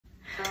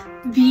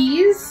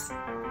These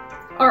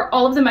are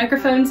all of the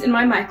microphones in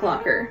my mic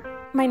locker.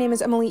 My name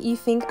is Emily E.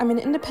 Finke. I'm an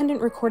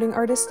independent recording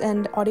artist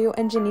and audio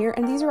engineer,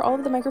 and these are all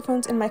of the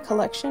microphones in my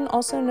collection,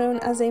 also known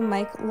as a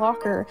mic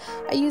locker.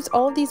 I use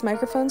all of these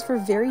microphones for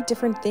very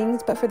different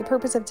things, but for the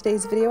purpose of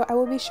today's video, I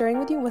will be sharing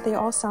with you what they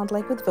all sound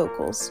like with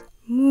vocals.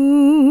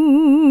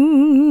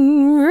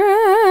 Moon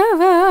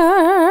river,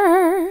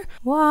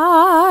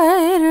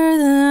 wider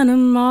than a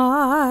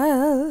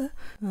mile,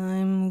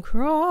 I'm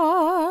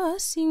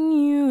crossing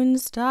you in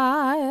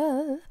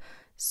style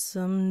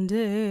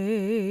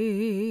someday.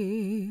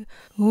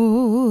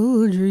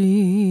 Old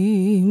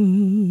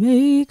dream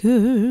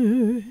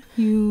maker,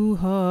 you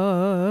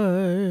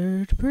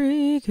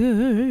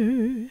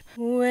heartbreaker,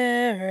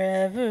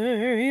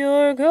 wherever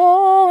you're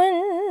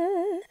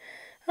going,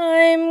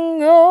 I'm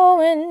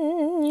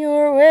going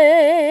your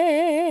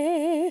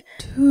way.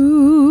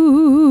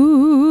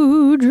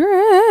 Two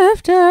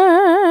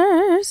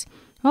drifters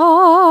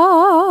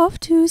off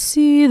to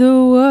see the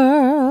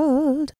world,